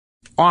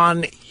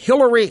on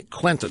Hillary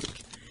Clinton.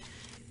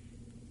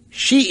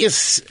 She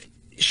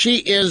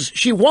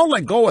won't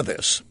let go of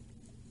this.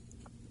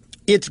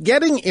 It's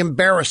getting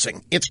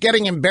embarrassing. It's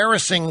getting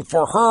embarrassing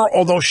for her,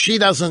 although she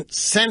doesn't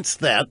sense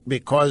that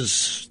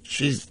because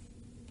she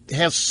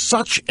has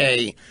such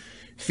a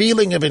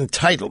feeling of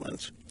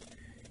entitlement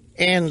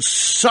and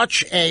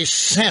such a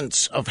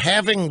sense of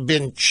having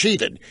been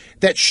cheated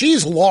that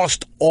she's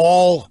lost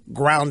all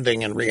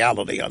grounding in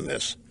reality on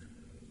this.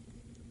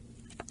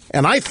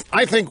 And I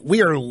think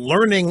we are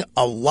learning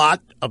a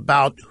lot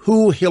about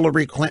who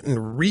Hillary Clinton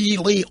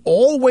really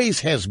always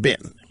has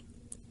been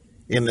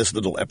in this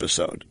little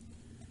episode.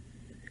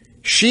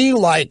 She,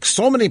 like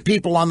so many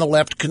people on the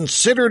left,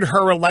 considered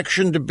her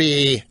election to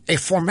be a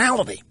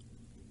formality.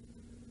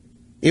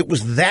 It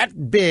was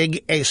that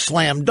big a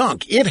slam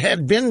dunk. It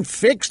had been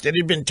fixed. It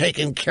had been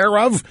taken care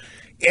of.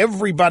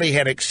 Everybody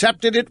had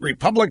accepted it.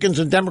 Republicans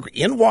and Democrats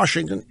in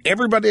Washington,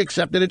 everybody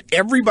accepted it.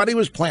 Everybody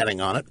was planning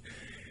on it.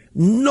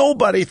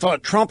 Nobody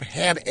thought Trump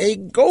had a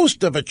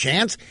ghost of a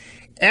chance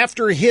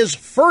after his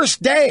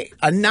first day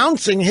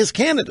announcing his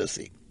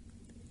candidacy.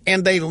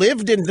 And they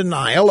lived in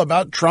denial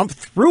about Trump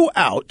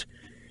throughout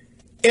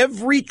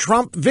every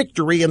Trump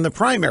victory in the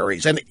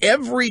primaries and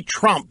every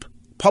Trump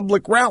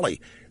public rally.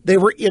 They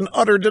were in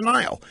utter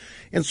denial.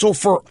 And so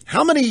for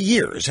how many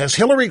years has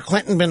Hillary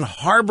Clinton been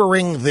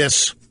harboring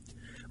this,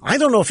 I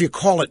don't know if you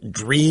call it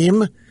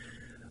dream,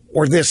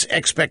 or this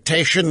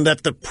expectation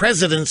that the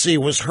presidency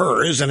was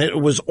hers and it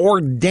was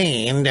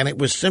ordained and it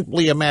was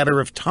simply a matter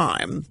of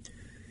time.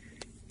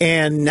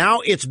 And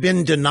now it's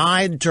been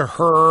denied to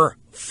her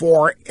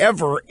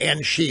forever,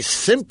 and she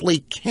simply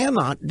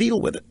cannot deal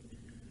with it.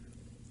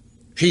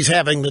 She's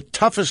having the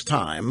toughest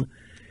time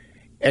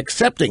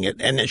accepting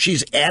it, and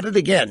she's at it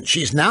again.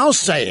 She's now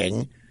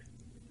saying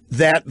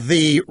that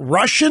the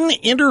Russian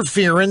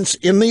interference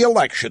in the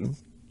election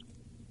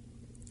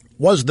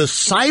was the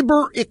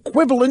cyber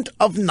equivalent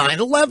of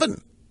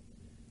 9/11,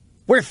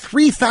 where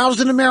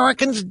 3,000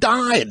 Americans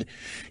died.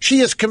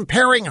 She is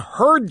comparing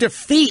her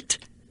defeat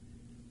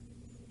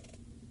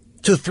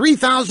to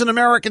 3,000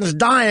 Americans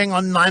dying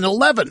on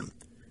 9/11,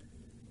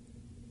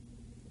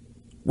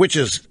 which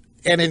is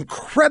an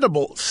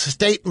incredible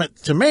statement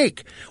to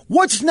make.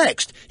 What's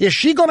next? Is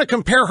she going to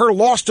compare her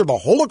loss to the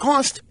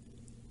Holocaust?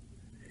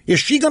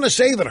 Is she going to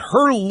say that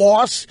her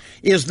loss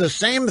is the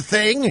same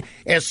thing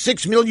as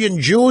 6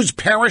 million Jews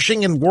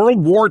perishing in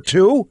World War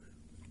II?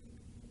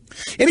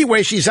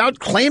 Anyway, she's out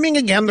claiming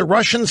again the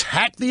Russians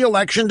hacked the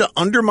election to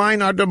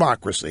undermine our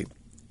democracy.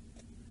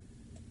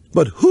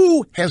 But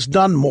who has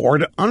done more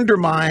to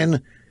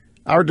undermine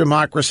our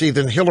democracy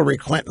than Hillary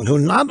Clinton, who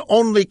not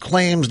only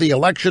claims the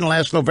election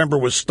last November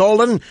was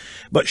stolen,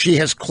 but she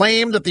has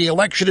claimed that the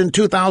election in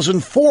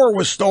 2004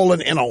 was stolen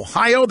in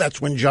Ohio.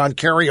 That's when John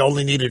Kerry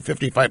only needed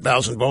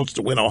 55,000 votes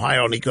to win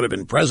Ohio, and he could have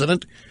been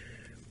president.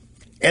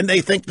 And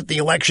they think that the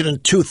election in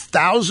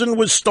 2000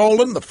 was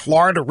stolen, the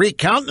Florida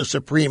recount in the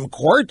Supreme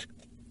Court.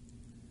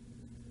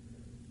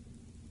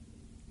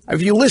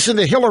 If you listen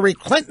to Hillary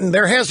Clinton,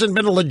 there hasn't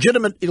been a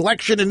legitimate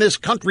election in this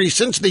country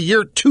since the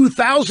year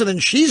 2000,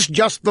 and she's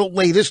just the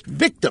latest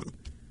victim.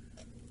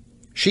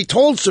 She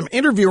told some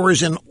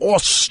interviewers in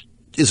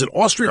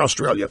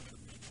Australia,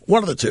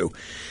 one of the two,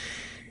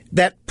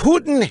 that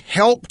Putin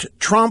helped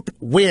Trump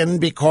win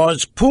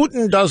because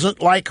Putin doesn't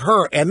like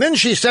her. And then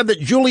she said that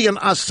Julian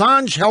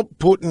Assange helped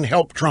Putin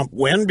help Trump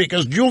win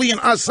because Julian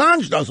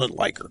Assange doesn't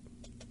like her.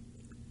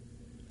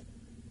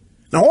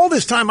 Now, all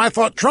this time, I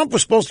thought Trump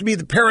was supposed to be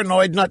the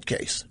paranoid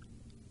nutcase.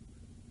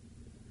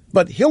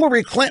 But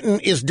Hillary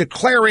Clinton is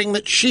declaring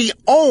that she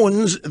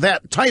owns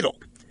that title.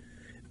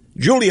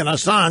 Julian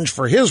Assange,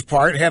 for his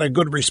part, had a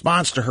good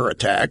response to her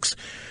attacks.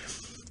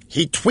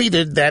 He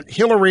tweeted that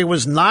Hillary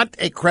was not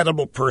a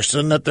credible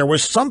person, that there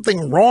was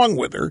something wrong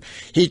with her.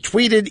 He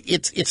tweeted,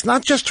 it's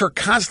not just her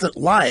constant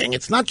lying.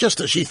 It's not just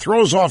that she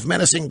throws off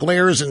menacing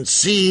glares and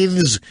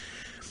seethes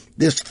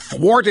this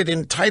thwarted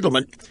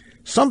entitlement.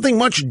 Something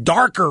much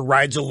darker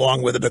rides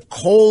along with it, a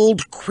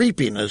cold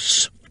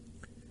creepiness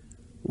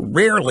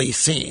rarely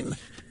seen.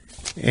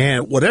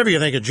 And whatever you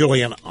think of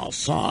Julian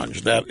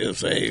Assange, that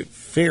is a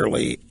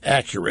fairly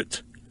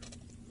accurate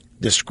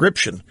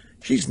description.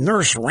 She's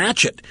Nurse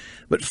Ratched.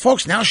 But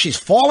folks, now she's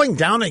falling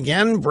down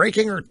again,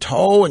 breaking her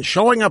toe and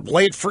showing up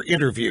late for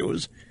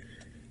interviews.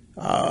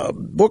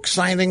 Book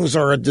signings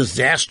are a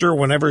disaster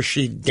whenever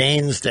she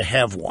deigns to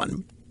have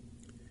one.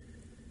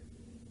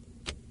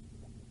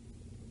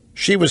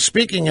 She was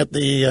speaking at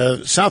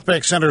the South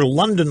Bank Centre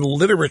London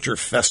Literature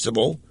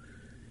Festival.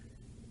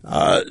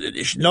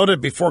 She noted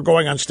before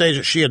going on stage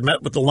that she had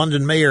met with the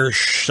London mayor,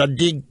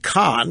 Sadiq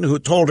Khan, who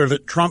told her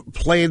that Trump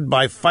played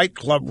by Fight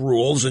Club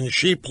rules and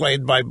she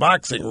played by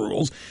boxing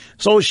rules.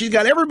 So she's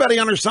got everybody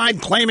on her side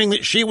claiming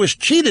that she was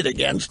cheated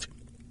against.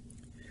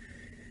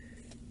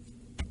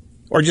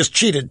 Or just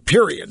cheated,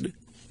 period.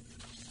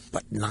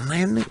 But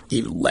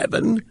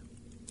 9/11...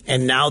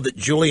 And now that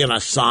Julian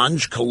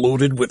Assange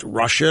colluded with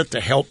Russia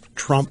to help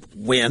Trump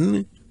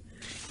win.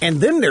 And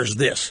then there's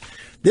this.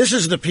 This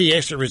is the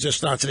pièce de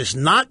résistance. It is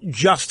not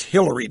just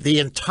Hillary. The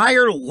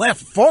entire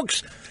left,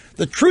 folks,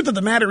 the truth of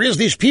the matter is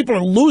these people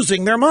are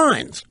losing their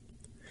minds.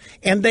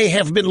 And they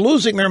have been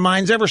losing their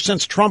minds ever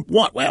since Trump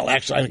won. Well,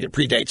 actually, I think it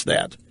predates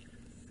that.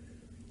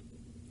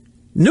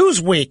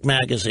 Newsweek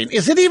magazine.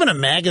 Is it even a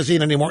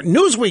magazine anymore?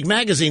 Newsweek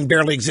magazine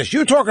barely exists.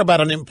 You talk about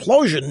an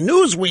implosion.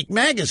 Newsweek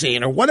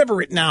magazine, or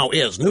whatever it now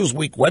is,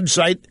 Newsweek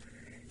website,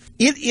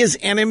 it is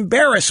an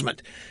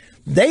embarrassment.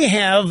 They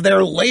have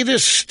their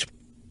latest,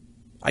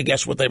 I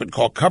guess what they would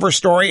call cover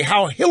story,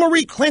 how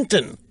Hillary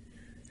Clinton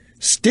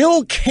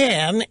still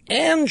can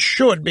and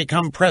should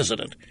become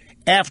president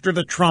after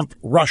the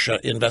Trump-Russia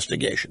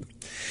investigation.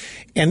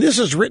 And this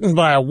is written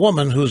by a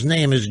woman whose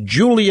name is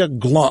Julia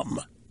Glum.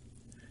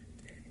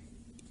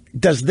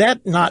 Does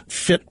that not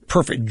fit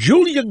perfect?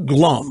 Julia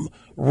Glum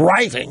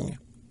writing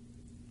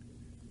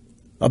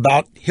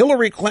about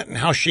Hillary Clinton,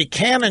 how she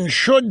can and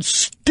should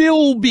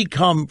still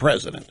become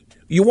president.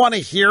 You want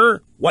to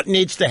hear what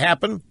needs to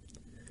happen?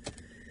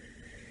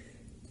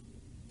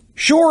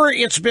 Sure,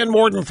 it's been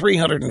more than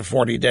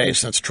 340 days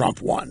since Trump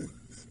won,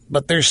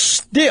 but there's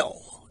still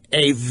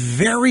a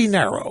very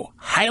narrow,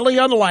 highly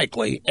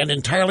unlikely, and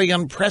entirely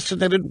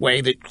unprecedented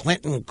way that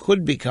Clinton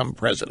could become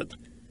president.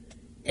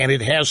 And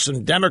it has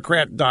some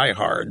Democrat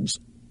diehards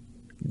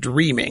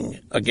dreaming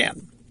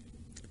again,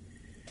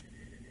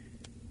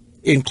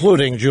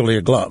 including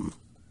Julia Glum.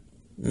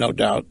 No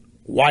doubt.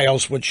 Why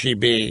else would she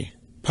be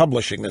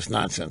publishing this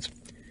nonsense?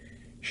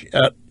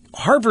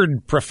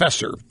 Harvard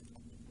professor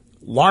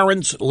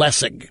Lawrence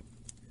Lessig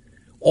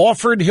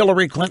offered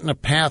Hillary Clinton a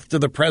path to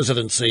the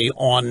presidency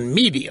on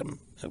Medium,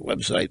 a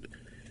website.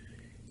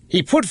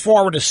 He put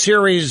forward a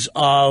series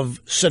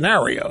of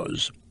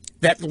scenarios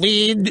that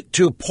lead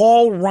to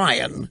Paul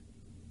Ryan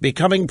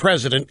becoming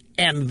president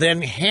and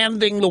then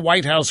handing the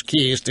White House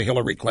keys to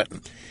Hillary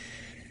Clinton.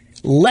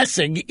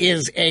 Lessig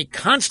is a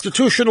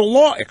constitutional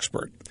law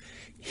expert.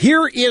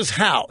 Here is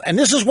how, and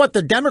this is what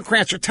the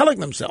Democrats are telling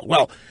themselves.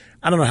 Well,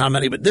 I don't know how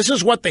many, but this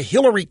is what the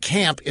Hillary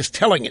camp is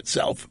telling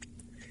itself,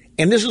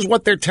 and this is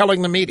what they're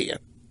telling the media.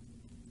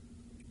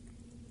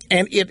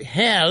 And it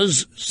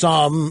has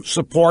some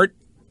support.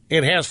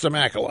 It has some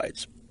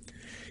acolytes.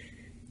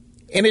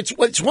 And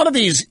it's one of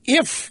these,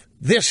 if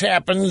this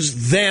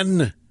happens,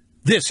 then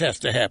this has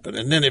to happen.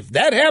 And then if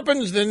that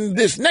happens, then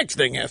this next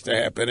thing has to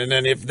happen. And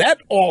then if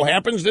that all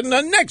happens, then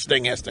the next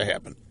thing has to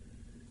happen.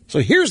 So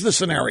here's the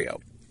scenario.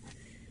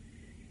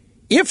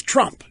 If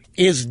Trump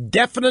is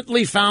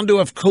definitely found to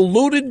have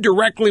colluded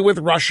directly with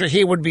Russia,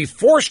 he would be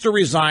forced to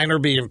resign or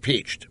be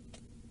impeached.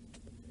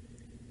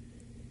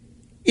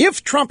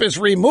 If Trump is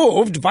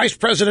removed, Vice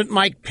President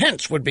Mike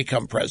Pence would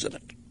become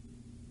president.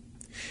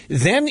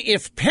 Then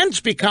if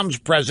Pence becomes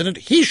president,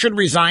 he should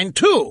resign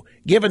too,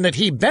 given that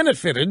he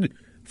benefited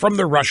from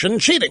the Russian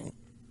cheating.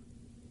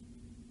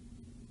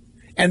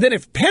 And then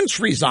if Pence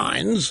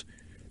resigns,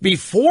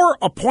 before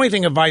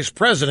appointing a vice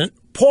president,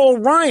 Paul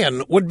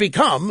Ryan would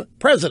become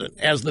president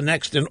as the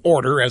next in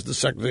order as the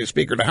Secretary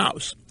Speaker of the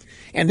House.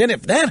 And then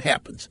if that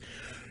happens,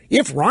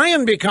 if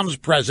Ryan becomes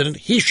president,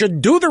 he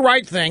should do the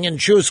right thing and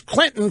choose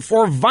Clinton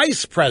for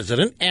vice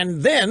president,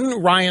 and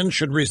then Ryan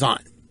should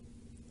resign.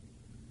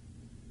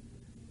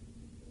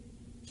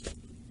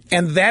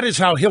 And that is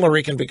how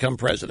Hillary can become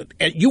president.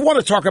 And you want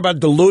to talk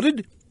about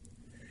diluted?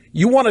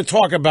 You want to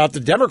talk about the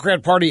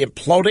Democrat Party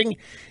imploding?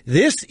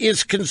 This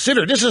is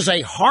considered, this is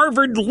a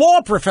Harvard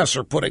law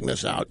professor putting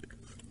this out,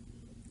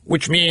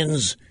 which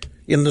means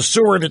in the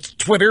sewer that's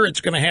Twitter,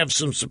 it's going to have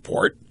some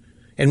support.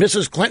 And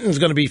Mrs. Clinton's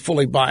going to be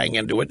fully buying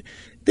into it.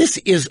 This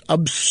is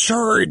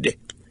absurd.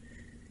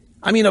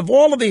 I mean, of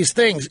all of these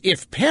things,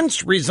 if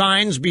Pence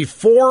resigns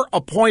before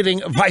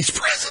appointing a vice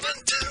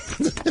president,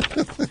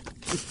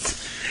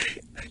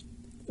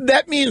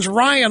 that means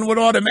Ryan would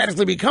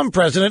automatically become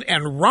president,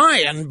 and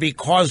Ryan,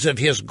 because of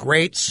his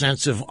great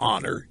sense of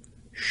honor,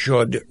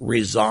 should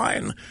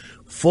resign,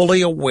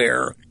 fully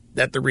aware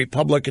that the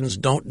Republicans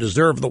don't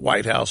deserve the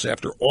White House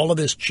after all of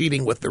this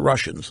cheating with the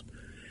Russians.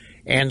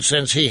 And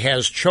since he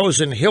has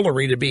chosen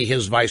Hillary to be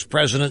his vice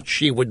president,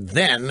 she would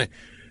then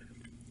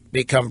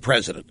become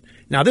president.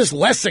 Now, this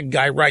Lessig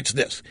guy writes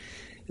this.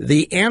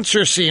 The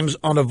answer seems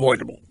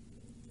unavoidable.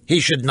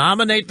 He should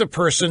nominate the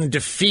person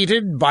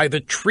defeated by the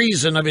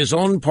treason of his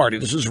own party,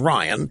 this is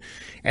Ryan,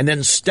 and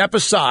then step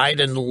aside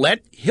and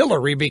let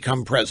Hillary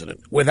become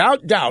president.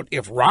 Without doubt,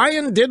 if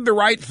Ryan did the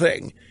right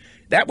thing,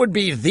 that would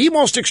be the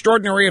most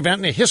extraordinary event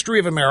in the history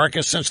of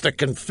America since the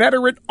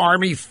Confederate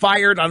Army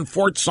fired on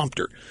Fort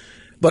Sumter.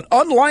 But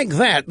unlike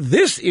that,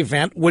 this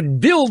event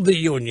would build the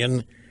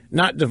Union,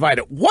 not divide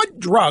it. What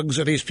drugs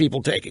are these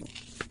people taking?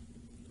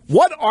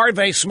 What are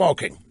they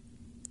smoking?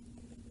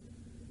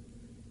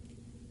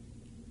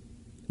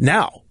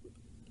 Now,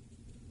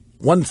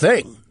 one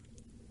thing,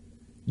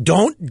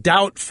 don't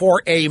doubt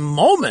for a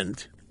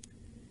moment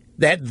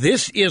that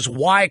this is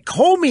why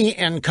Comey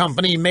and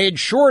company made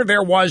sure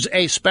there was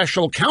a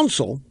special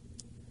counsel,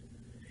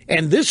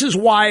 and this is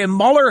why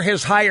Mueller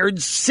has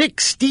hired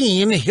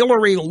 16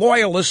 Hillary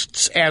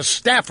loyalists as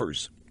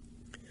staffers.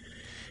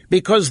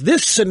 Because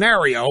this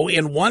scenario,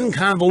 in one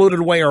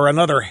convoluted way or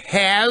another,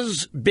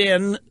 has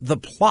been the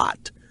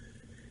plot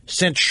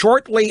since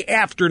shortly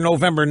after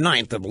November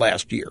 9th of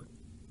last year.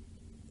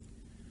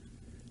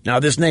 Now,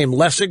 this name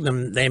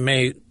Lessig, they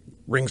may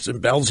ring some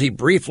bells. He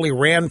briefly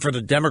ran for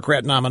the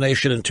Democrat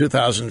nomination in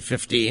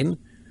 2015.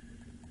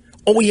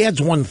 Oh, he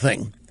adds one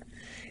thing,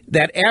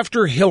 that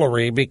after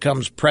Hillary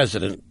becomes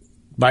president,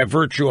 by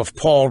virtue of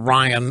Paul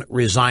Ryan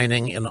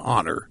resigning in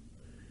honor,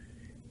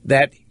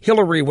 that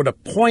Hillary would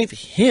appoint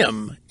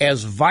him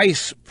as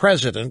vice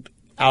president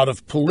out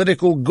of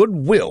political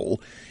goodwill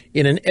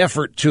in an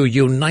effort to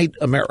unite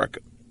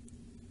America.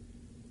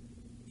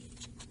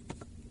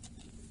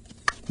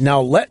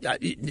 Now,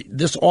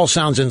 this all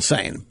sounds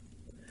insane,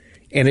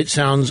 and it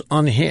sounds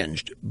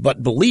unhinged,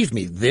 but believe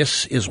me,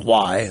 this is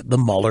why the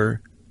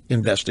Mueller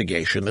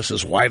investigation, this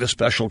is why the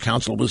special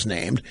counsel was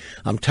named.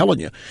 I'm telling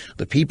you,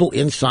 the people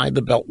inside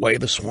the Beltway,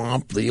 the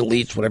swamp, the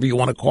elites, whatever you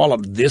want to call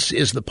them, this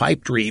is the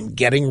pipe dream,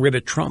 getting rid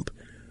of Trump.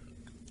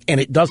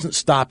 And it doesn't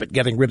stop at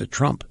getting rid of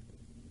Trump.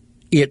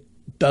 It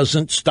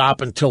doesn't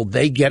stop until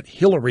they get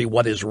Hillary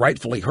what is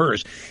rightfully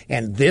hers.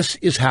 And this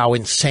is how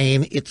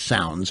insane it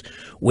sounds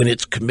when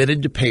it's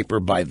committed to paper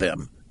by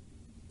them.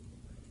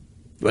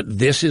 But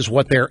this is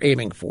what they're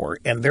aiming for.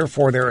 And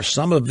therefore, there are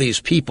some of these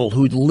people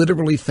who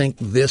literally think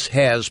this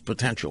has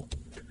potential.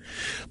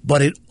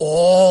 But it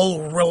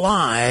all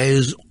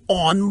relies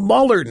on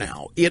Mueller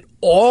now. It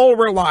all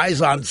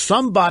relies on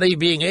somebody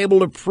being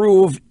able to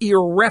prove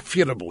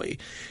irrefutably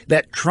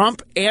that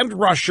Trump and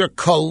Russia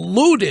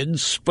colluded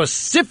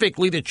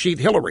specifically to cheat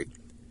Hillary.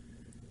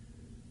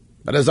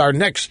 But as our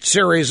next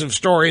series of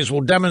stories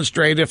will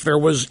demonstrate, if there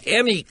was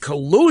any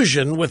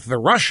collusion with the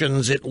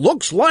Russians, it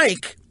looks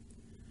like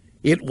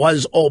it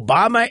was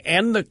Obama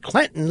and the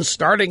Clintons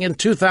starting in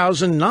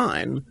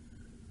 2009.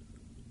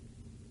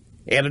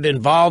 And it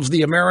involves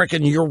the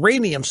American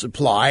uranium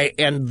supply.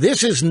 And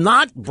this is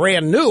not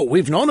brand new.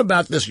 We've known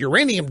about this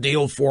uranium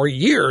deal for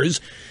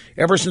years,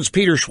 ever since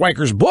Peter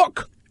Schweizer's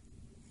book.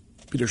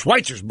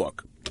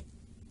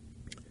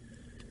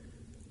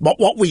 But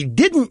what we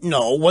didn't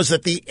know was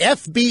that the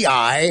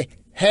FBI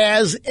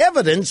has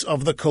evidence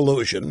of the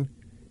collusion,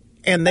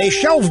 and they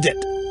shelved it.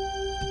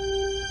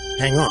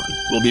 Hang on.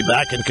 We'll be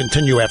back and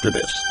continue after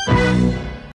this.